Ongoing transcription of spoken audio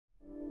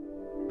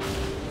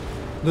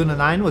Luna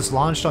 9 was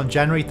launched on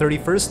January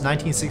 31st,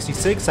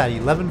 1966 at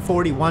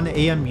 11:41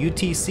 a.m.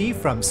 UTC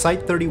from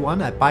Site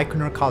 31 at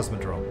Baikonur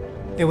Cosmodrome.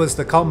 It was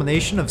the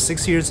culmination of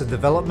 6 years of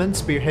development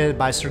spearheaded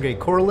by Sergei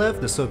Korolev,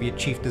 the Soviet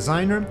chief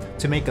designer,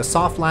 to make a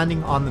soft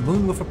landing on the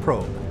moon with a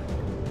probe.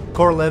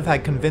 Korolev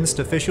had convinced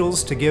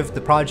officials to give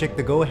the project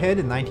the go-ahead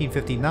in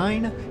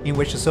 1959, in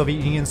which the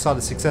Soviet Union saw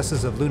the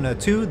successes of Luna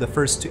 2, the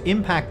first to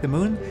impact the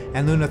moon,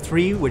 and Luna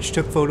 3, which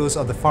took photos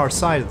of the far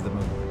side of the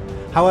moon.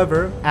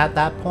 However, at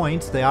that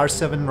point, the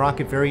R-7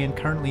 rocket variant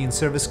currently in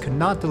service could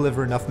not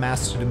deliver enough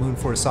mass to the moon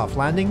for a soft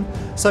landing.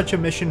 Such a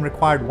mission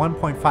required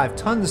 1.5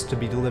 tons to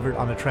be delivered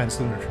on a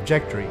translunar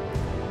trajectory.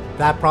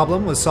 That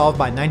problem was solved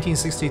by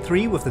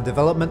 1963 with the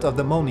development of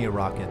the Molniya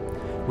rocket,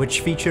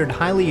 which featured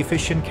highly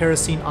efficient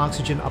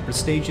kerosene-oxygen upper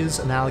stages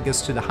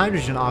analogous to the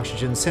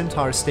hydrogen-oxygen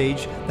Centaur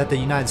stage that the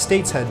United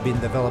States had been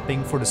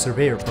developing for the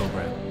Surveyor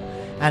program,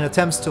 and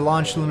attempts to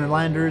launch lunar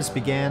landers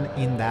began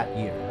in that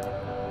year.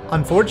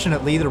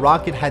 Unfortunately, the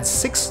rocket had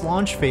 6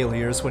 launch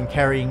failures when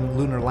carrying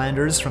lunar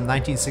landers from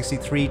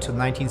 1963 to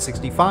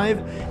 1965,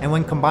 and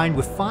when combined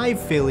with 5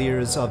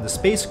 failures of the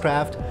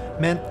spacecraft,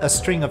 meant a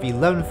string of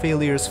 11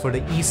 failures for the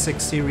E6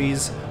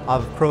 series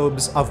of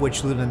probes, of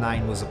which Luna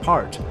 9 was a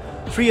part.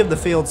 3 of the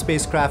failed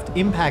spacecraft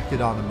impacted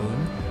on the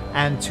moon,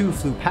 and 2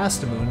 flew past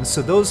the moon,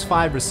 so those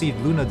 5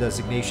 received Luna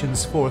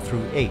designations 4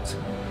 through 8.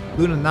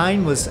 Luna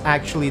 9 was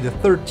actually the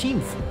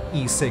 13th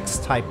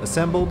E6 type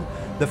assembled.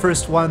 The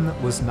first one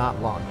was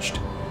not launched.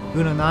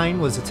 Luna 9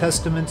 was a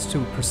testament to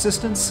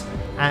persistence,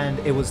 and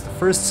it was the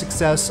first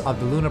success of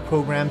the lunar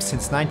program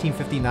since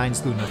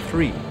 1959's Luna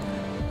 3.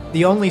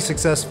 The only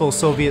successful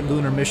Soviet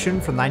lunar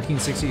mission from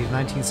 1960 to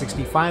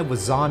 1965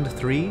 was Zond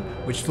 3,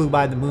 which flew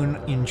by the moon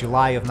in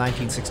July of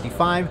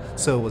 1965,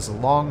 so it was a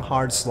long,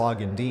 hard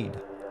slog indeed.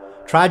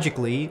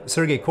 Tragically,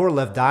 Sergei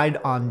Korolev died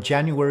on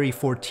January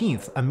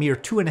 14th, a mere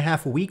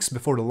 2.5 weeks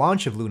before the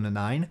launch of Luna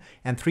 9,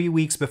 and 3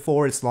 weeks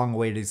before its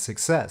long-awaited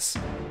success.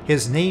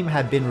 His name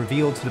had been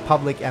revealed to the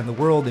public and the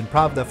world in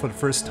Pravda for the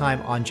first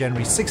time on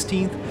January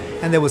 16th,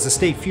 and there was a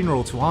state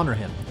funeral to honor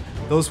him.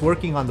 Those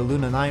working on the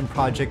Luna 9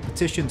 project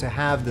petitioned to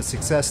have the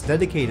success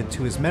dedicated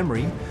to his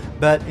memory,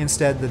 but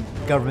instead the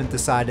government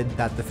decided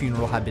that the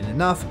funeral had been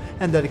enough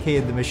and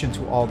dedicated the mission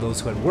to all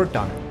those who had worked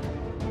on it.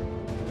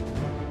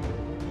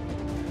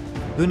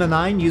 Luna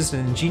 9 used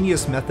an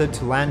ingenious method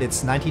to land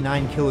its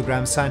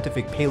 99-kilogram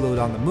scientific payload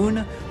on the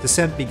moon.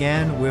 Descent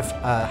began with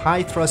a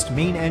high-thrust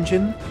main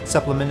engine,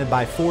 supplemented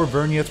by 4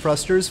 vernier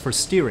thrusters for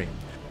steering.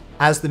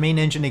 As the main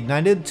engine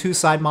ignited, 2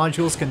 side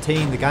modules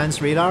containing the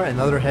guidance radar and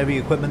other heavy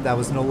equipment that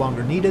was no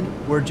longer needed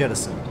were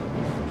jettisoned.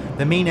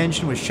 The main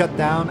engine was shut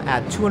down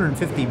at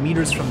 250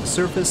 meters from the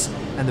surface,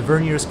 and the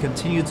verniers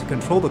continued to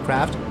control the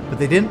craft, but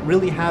they didn't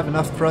really have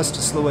enough thrust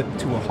to slow it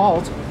to a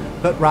halt,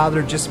 but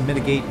rather just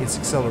mitigate its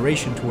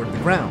acceleration toward the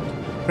ground.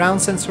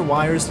 Ground sensor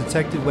wires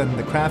detected when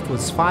the craft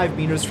was 5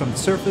 meters from the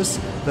surface,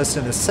 less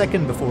than a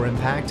second before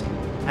impact,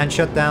 and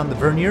shut down the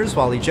verniers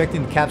while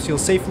ejecting the capsule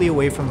safely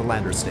away from the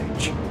lander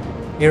stage.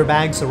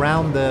 Airbags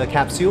around the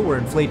capsule were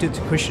inflated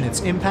to cushion its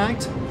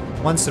impact.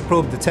 Once the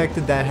probe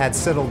detected that it had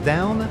settled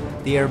down,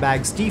 the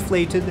airbags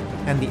deflated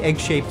and the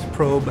egg-shaped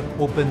probe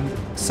opened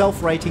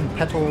self-righting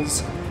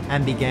petals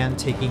and began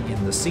taking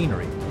in the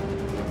scenery.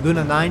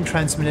 Luna 9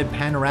 transmitted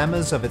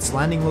panoramas of its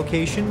landing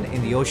location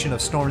in the ocean of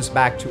storms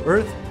back to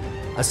Earth.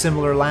 A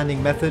similar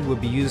landing method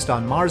would be used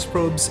on Mars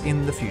probes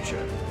in the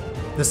future.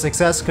 The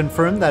success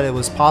confirmed that it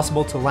was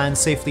possible to land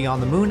safely on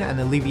the moon and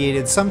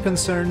alleviated some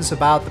concerns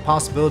about the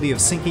possibility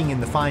of sinking in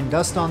the fine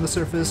dust on the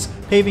surface,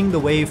 paving the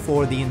way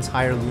for the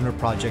entire lunar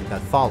project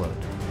that followed.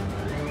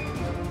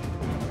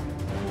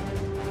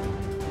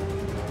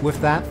 With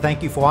that,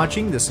 thank you for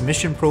watching this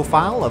mission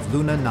profile of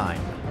Luna 9.